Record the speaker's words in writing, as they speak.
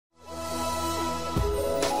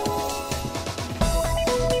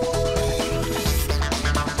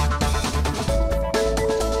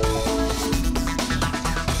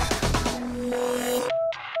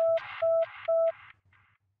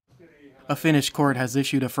A Finnish court has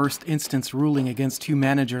issued a first-instance ruling against two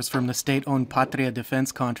managers from the state-owned Patria defense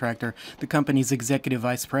contractor. The company's executive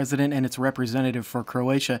vice president and its representative for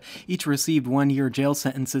Croatia each received one-year jail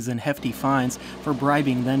sentences and hefty fines for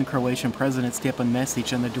bribing then-Croatian President Stjepan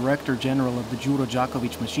Mesic and the director general of the Đuro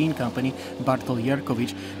Đaković machine company, Bartol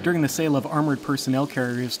Jerković, during the sale of armored personnel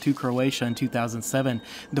carriers to Croatia in 2007.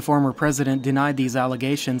 The former president denied these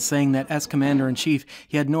allegations, saying that as commander-in-chief,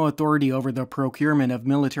 he had no authority over the procurement of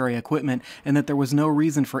military equipment and that there was no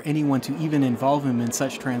reason for anyone to even involve him in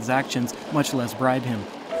such transactions, much less bribe him.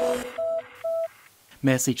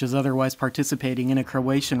 Mesic is otherwise participating in a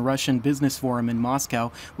Croatian-Russian business forum in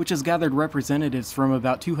Moscow, which has gathered representatives from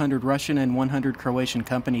about 200 Russian and 100 Croatian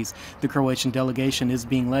companies. The Croatian delegation is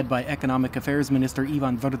being led by Economic Affairs Minister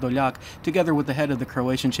Ivan Vrdoljak, together with the head of the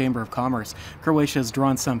Croatian Chamber of Commerce. Croatia has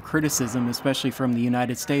drawn some criticism, especially from the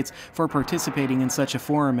United States, for participating in such a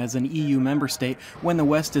forum as an EU member state when the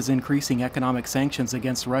West is increasing economic sanctions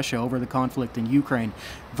against Russia over the conflict in Ukraine.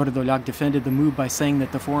 Vrdoljak defended the move by saying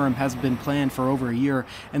that the forum has been planned for over a year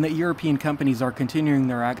and that European companies are continuing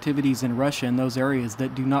their activities in Russia in those areas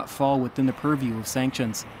that do not fall within the purview of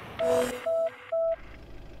sanctions.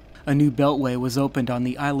 A new beltway was opened on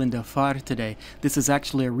the island of Hvar today. This is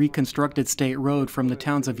actually a reconstructed state road from the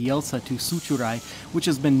towns of Jelsa to Sučuraj, which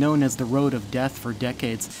has been known as the Road of Death for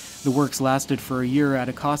decades. The works lasted for a year at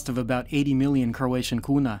a cost of about 80 million Croatian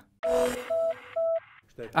kuna.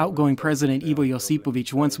 Outgoing President Ivo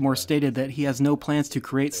Josipović once more stated that he has no plans to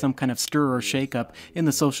create some kind of stir or shakeup in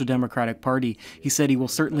the Social Democratic Party. He said he will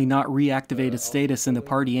certainly not reactivate his status in the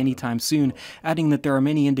party anytime soon, adding that there are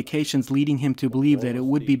many indications leading him to believe that it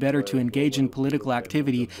would be better to engage in political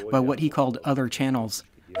activity by what he called other channels.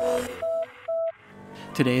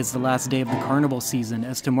 Today is the last day of the carnival season,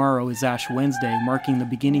 as tomorrow is Ash Wednesday, marking the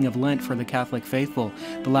beginning of Lent for the Catholic faithful.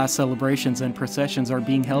 The last celebrations and processions are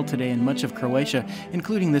being held today in much of Croatia,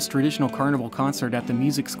 including this traditional carnival concert at the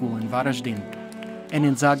music school in Varaždin. And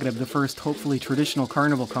in Zagreb, the first, hopefully traditional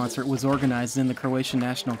carnival concert was organized in the Croatian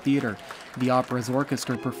National Theater. The opera's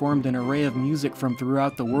orchestra performed an array of music from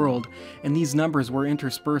throughout the world, and these numbers were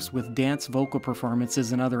interspersed with dance, vocal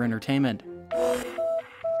performances, and other entertainment.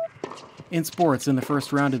 In sports, in the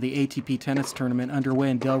first round of the ATP tennis tournament underway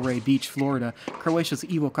in Delray Beach, Florida, Croatia's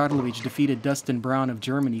Ivo Karlovic defeated Dustin Brown of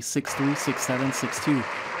Germany 6-3, 6-7,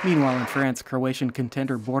 6-2. Meanwhile, in France, Croatian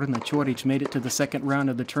contender Borna Ćorić made it to the second round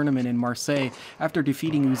of the tournament in Marseille after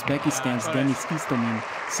defeating Uzbekistan's Denis Istomin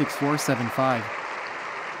 6-4, 7-5.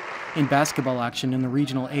 In basketball action in the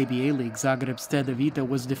regional ABA League, Zagreb Steda Vita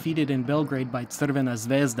was defeated in Belgrade by Crvena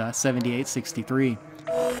Zvezda 78-63.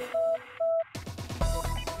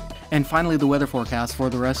 And finally, the weather forecast for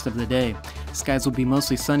the rest of the day. Skies will be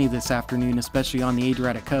mostly sunny this afternoon, especially on the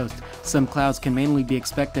Adriatic coast. Some clouds can mainly be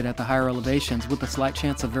expected at the higher elevations, with a slight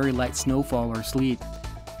chance of very light snowfall or sleet.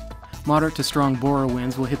 Moderate to strong bora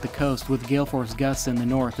winds will hit the coast, with gale-force gusts in the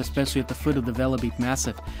north, especially at the foot of the Velebit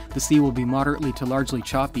Massif. The sea will be moderately to largely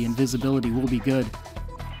choppy, and visibility will be good.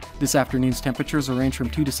 This afternoon's temperatures will range from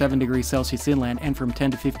 2 to 7 degrees Celsius inland and from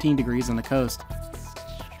 10 to 15 degrees on the coast.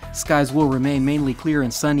 Skies will remain mainly clear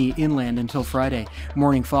and sunny inland until Friday.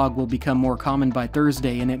 Morning fog will become more common by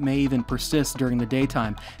Thursday, and it may even persist during the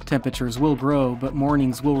daytime. Temperatures will grow, but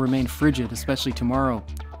mornings will remain frigid, especially tomorrow.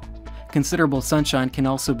 Considerable sunshine can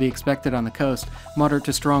also be expected on the coast. Moderate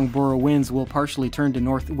to strong bora winds will partially turn to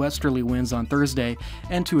northwesterly winds on Thursday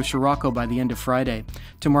and to a scirocco by the end of Friday.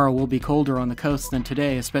 Tomorrow will be colder on the coast than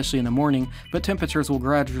today, especially in the morning, but temperatures will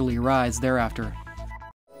gradually rise thereafter.